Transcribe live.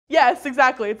Yes,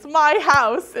 exactly. It's my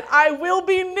house, and I will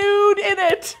be nude in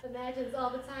it. Imagine all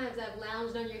the times I've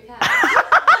lounged on your couch.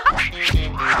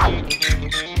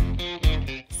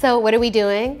 So what are we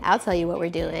doing? I'll tell you what we're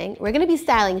doing. We're gonna be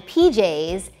styling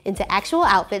PJs into actual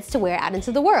outfits to wear out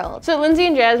into the world. So Lindsay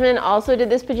and Jasmine also did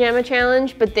this pajama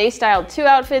challenge, but they styled 2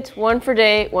 outfits, 1 for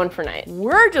day, 1 for night.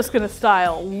 We're just gonna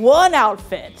style 1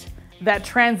 outfit that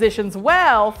transitions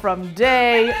well from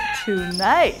day to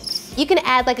night. You can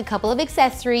add like a couple of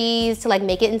accessories to like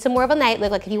make it into more of a night look.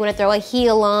 Like if you want to throw a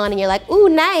heel on and you're like, ooh,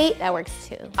 night, that works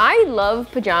too. I love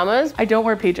pajamas. I don't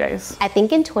wear PJs. I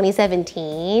think in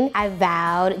 2017, I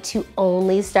vowed to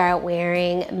only start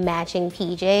wearing matching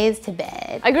PJs to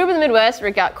bed. I grew up in the Midwest where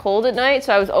it got cold at night,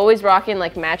 so I was always rocking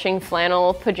like matching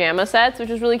flannel pajama sets, which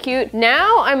was really cute.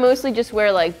 Now I mostly just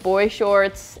wear like boy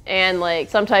shorts and like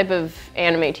some type of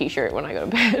anime t-shirt when I go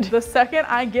to bed. The second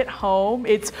I get home,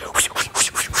 it's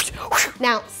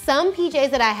Now, some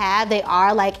PJs that I have, they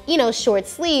are like, you know, short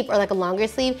sleeve or like a longer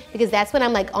sleeve, because that's when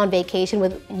I'm like on vacation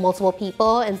with multiple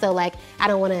people. And so like, I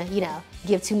don't wanna, you know,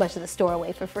 give too much of the store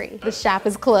away for free. The shop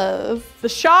is closed. the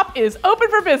shop is open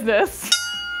for business.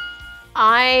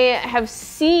 I have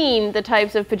seen the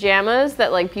types of pajamas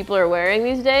that like people are wearing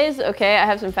these days. Okay, I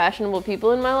have some fashionable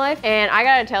people in my life, and I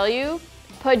gotta tell you,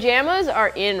 pajamas are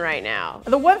in right now.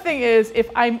 The one thing is, if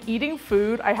I'm eating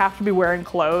food, I have to be wearing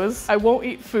clothes. I won't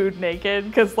eat food naked,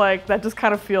 because like that just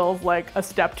kind of feels like a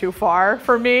step too far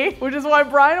for me, which is why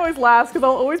Brian always laughs, because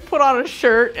I'll always put on a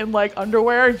shirt and like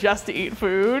underwear just to eat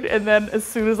food, and then as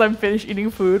soon as I'm finished eating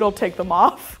food, I'll take them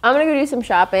off. I'm gonna go do some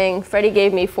shopping. Freddie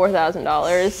gave me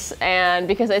 $4,000, and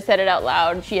because I said it out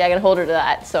loud, I gotta hold her to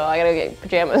that, so I gotta get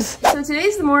pajamas. So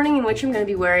today's the morning in which I'm gonna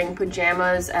be wearing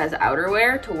pajamas as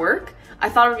outerwear to work. I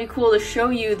thought it would be cool to show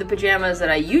you the pajamas that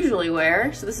I usually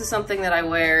wear. So this is something that I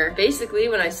wear basically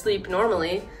when I sleep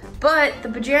normally, but the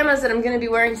pajamas that I'm gonna be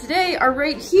wearing today are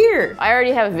right here. I already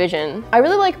have a vision. I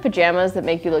really like pajamas that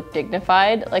make you look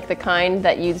dignified, like the kind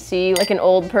that you'd see like an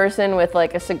old person with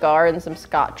like a cigar and some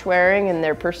scotch wearing in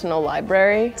their personal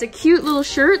library. It's a cute little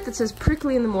shirt that says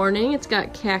prickly in the morning. It's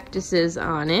got cactuses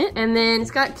on it, and then it's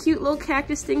got cute little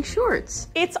cactus thing shorts.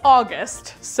 It's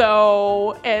August,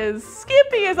 so as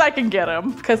skimpy as I can get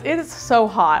them, because it is so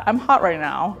hot. I'm hot right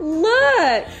now.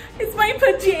 Look! It's my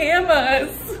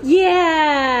pajamas.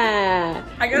 Yeah!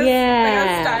 I gotta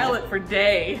style it for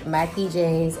day. My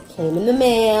PJs came in the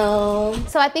mail.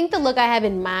 So I think the look I have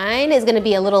in mind is gonna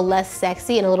be a little less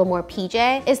sexy and a little more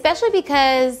PJ, especially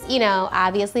because, you know,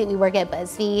 obviously we work at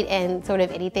BuzzFeed and sort of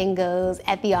anything goes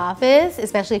at the office,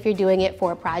 especially if you're doing it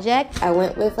for a project. I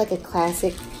went with like a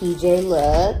classic PJ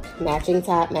look, matching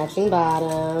top, matching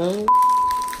bottom.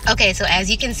 Okay, so as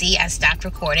you can see, I stopped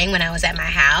recording when I was at my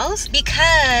house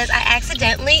because I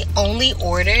accidentally only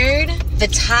ordered the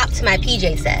top to my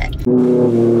PJ set.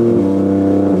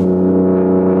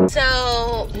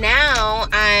 So now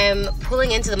I'm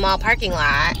pulling into the mall parking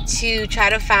lot to try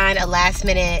to find a last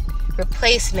minute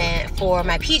replacement for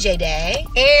my PJ day,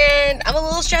 and I'm a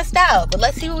little stressed out, but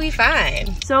let's see what we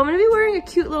find. So I'm gonna be wearing a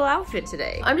cute little outfit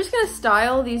today. I'm just gonna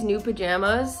style these new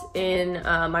pajamas in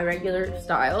my regular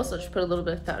style. So just put a little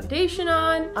bit of foundation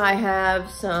on. I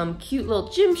have some cute little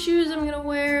gym shoes I'm gonna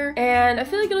wear, and I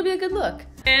feel like it'll be a good look.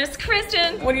 And it's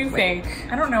Kristen. What do you think?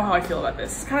 I don't know how I feel about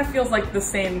this. It kind of feels like the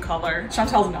same color.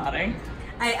 Chantel's nodding.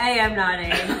 I am nodding.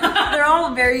 They're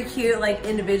all very cute, like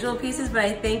individual pieces, but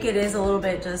I think it is a little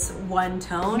bit just one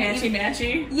tone.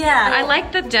 Matchy-matchy? Yeah. I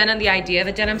like the denim, the idea of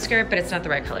a denim skirt, but it's not the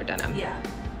right color denim. Yeah.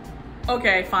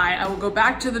 Okay, fine. I will go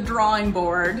back to the drawing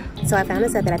board. So I found a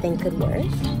set that I think could work.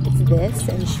 It's this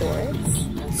and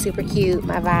shorts. Super cute,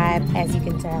 my vibe, as you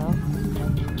can tell.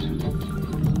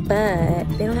 But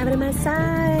they don't have it in my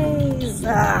size.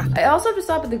 I also have to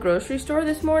stop at the grocery store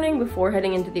this morning before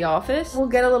heading into the office. We'll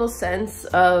get a little sense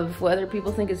of whether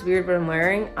people think it's weird what I'm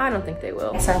wearing. I don't think they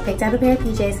will. So I picked out a pair of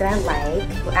PJs that I like.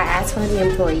 I asked one of the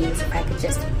employees if I could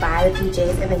just buy the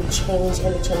PJs and then change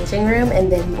in the changing room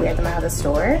and then wear them out of the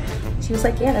store. She was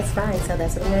like, yeah, that's fine. So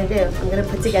that's what I'm gonna do. I'm gonna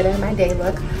put together my day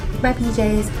look with my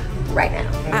PJs right now.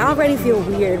 I already feel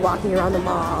weird walking around the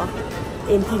mall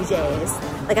in PJs.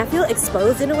 Like, I feel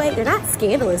exposed in a way. They're not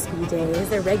scandalous PJs,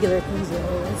 they're regular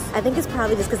PJs. I think it's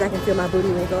probably just because I can feel my booty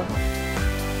wiggle.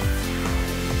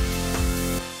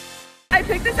 I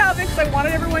picked this outfit because I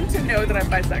wanted everyone to know that I'm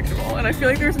bisexual, and I feel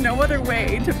like there's no other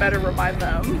way to better remind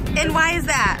them. And why is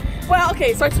that? Well,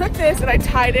 okay, so I took this and I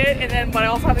tied it, and then but I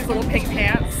also have these little pink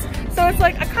pants. So it's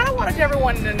like, I kind of wanted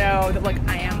everyone to know that like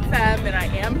I am femme and I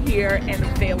am here and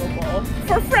available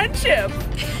for friendship.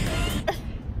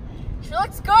 She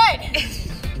looks good.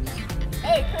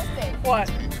 Hey, Kristen. What?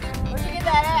 Where'd you get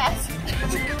that ass?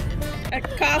 At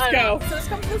Costco. So this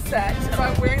comes in a set. So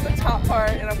I'm wearing the top part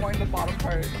and I'm wearing the bottom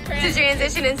part. To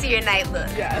transition into your night look.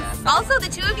 Yes. Also, the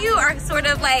two of you are sort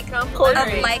of like of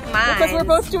like minds. Because we're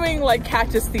both doing like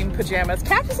cactus themed pajamas.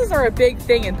 Cactuses are a big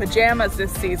thing in pajamas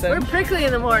this season. We're prickly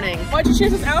in the morning. Why'd you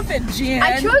choose this outfit, Jen?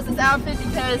 I chose this outfit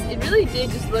because it really did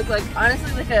just look like,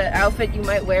 honestly, like an outfit you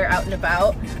might wear out and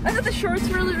about. I thought the shorts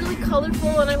were really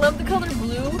colorful and I love the color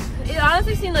blue. It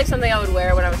honestly seemed like something I would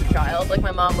wear when I was a child. Like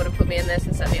my mom would have put me in this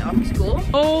and sent me off to school.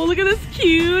 Oh, look at this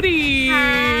cutie.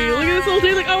 Hi. Look at this little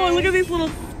thing. Like, oh, look at these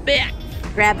little bits.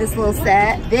 Grab this little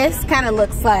set. This kind of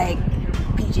looks like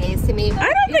PJs to me.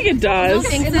 I don't think it does.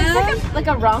 It looks like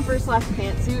a romper slash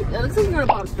pantsuit. It looks like you're going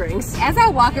to Palm Springs. As I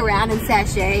walk around and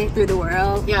sashay through the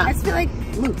world, yeah, I just feel like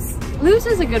loose. Loose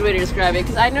is a good way to describe it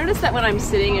because I noticed that when I'm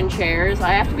sitting in chairs,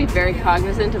 I have to be very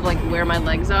cognizant of like where my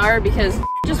legs are because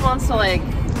just wants to like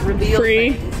reveal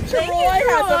Free. things. Troy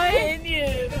has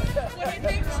opinions. What do you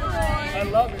think, Troy? I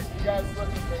love it. You guys look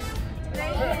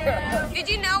amazing. Did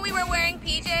you know we were wearing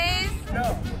PJs?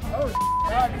 No. Oh,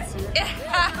 I can see it.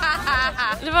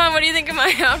 Devon, what do you think of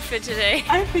my outfit today?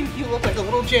 I think you look like a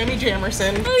little Jamie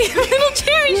Jamerson. Little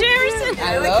Jamie Jamerson.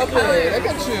 I love it. Look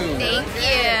at you. Thank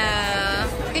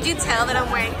you. Could you tell that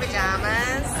I'm wearing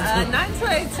pajamas? Not until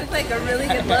I took like a really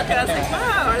good look and I was like,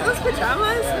 wow, are those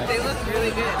pajamas? They look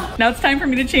really good. Now it's time for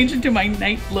me to change into my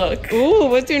night look. Ooh,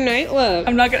 what's your night look?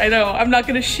 I'm not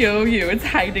gonna show you. It's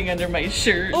hiding under my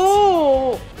shirt.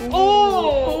 Oh,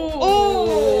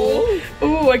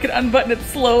 Ooh, I can unbutton it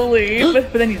slowly,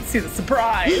 but then you'd see the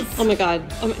surprise. Oh my god.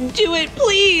 Do it,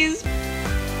 please.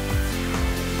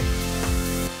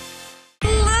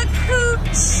 Look who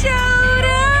showed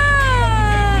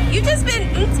up! You've just been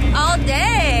all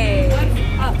day. What's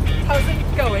up? How's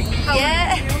it going? How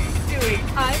Yeah. are you doing?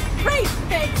 I'm great,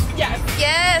 thanks. Yes.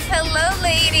 Yes, hello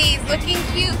ladies. Looking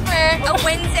cute for a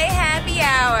Wednesday happy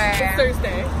hour.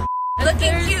 Thursday.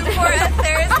 Looking cute for a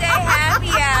Thursday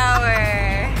happy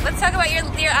hour. Let's talk about your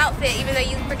outfit, even though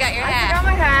you forgot your I hat. forgot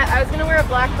my hat. I was gonna wear a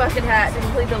black bucket hat to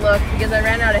complete the look because I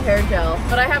ran out of hair gel.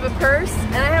 But I have a purse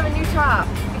and I have a new top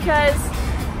because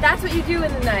that's what you do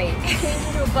in the night. You change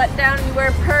into a button down and you wear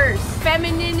a purse.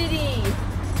 Femininity.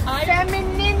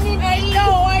 Femininity. I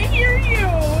know, I hear you.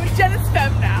 Jen is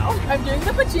femme now. I'm doing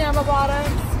the pajama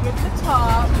bottoms with the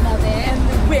top. Love it. And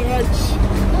the wedge.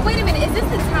 Well, wait a minute. Is this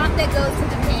the top that goes to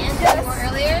the pants that you wore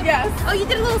earlier? Yes. Oh, you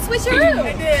did a little switcheroo.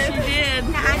 I did. She did.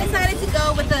 Now, I decided to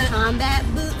go with a combat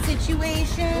boot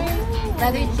situation,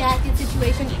 leather jacket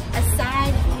situation, a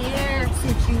side hair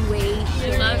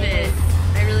situation. I love it.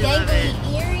 I really love it.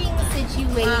 Dangly earring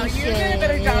situation. Wow, you did a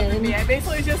better job than me. I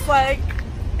basically just like,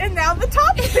 and now the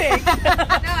top is pink. No,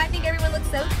 I think everyone looks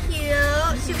so cute.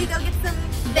 Should we go get some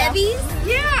bevies?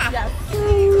 Yeah. Yes.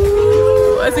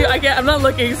 Ooh, I see. I'm not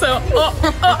looking. So.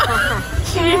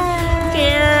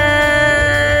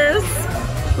 Cheers.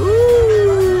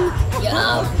 Ooh.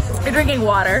 Yum. You're drinking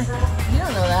water. You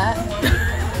don't know that.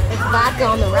 It's vodka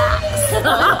on the rocks.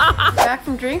 Back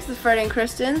from drinks with Freddie and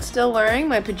Kristen, still wearing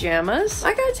my pajamas.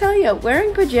 I gotta tell you,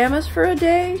 wearing pajamas for a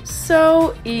day,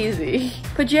 so easy.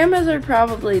 Pajamas are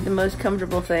probably the most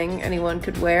comfortable thing anyone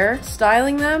could wear.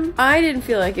 Styling them, I didn't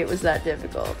feel like it was that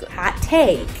difficult. Hot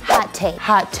take. Hot take.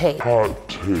 Hot take. Hot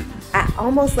take. I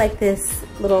almost like this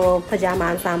little pajama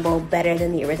ensemble better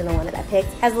than the original one that I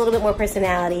picked. Has a little bit more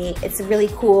personality. It's really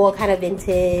cool, kind of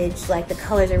vintage. Like the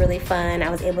colors are really fun. I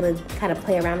was able to kind of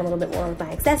play around a little bit more with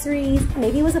my accessories.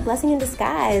 Maybe it was a blessing in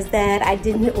disguise that I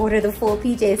didn't order the full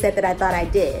PJ set that I thought I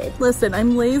did. Listen,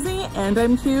 I'm lazy and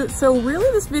I'm cute, so really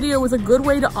this video was a good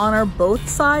way to honor both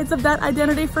sides of that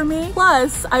identity for me.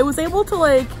 Plus, I was able to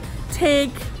like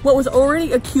take what was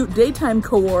already a cute daytime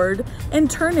cord and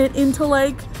turn it into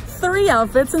like 3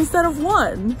 outfits instead of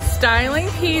 1. Styling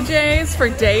PJs for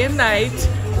day and night.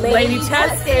 Lady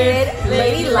tested,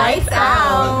 lady lights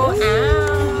out.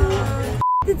 Ow.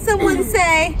 Did someone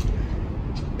say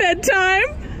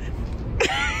bedtime?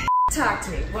 Talk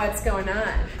to me. What's going on?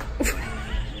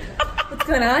 What's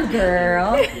going on,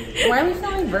 girl? Why are we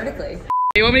filming vertically?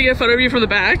 You want me to get a photo of you from the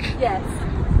back? Yes.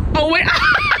 Oh wait,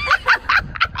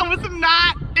 I was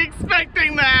not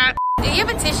expecting that. Do you have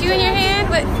a tissue in your hand?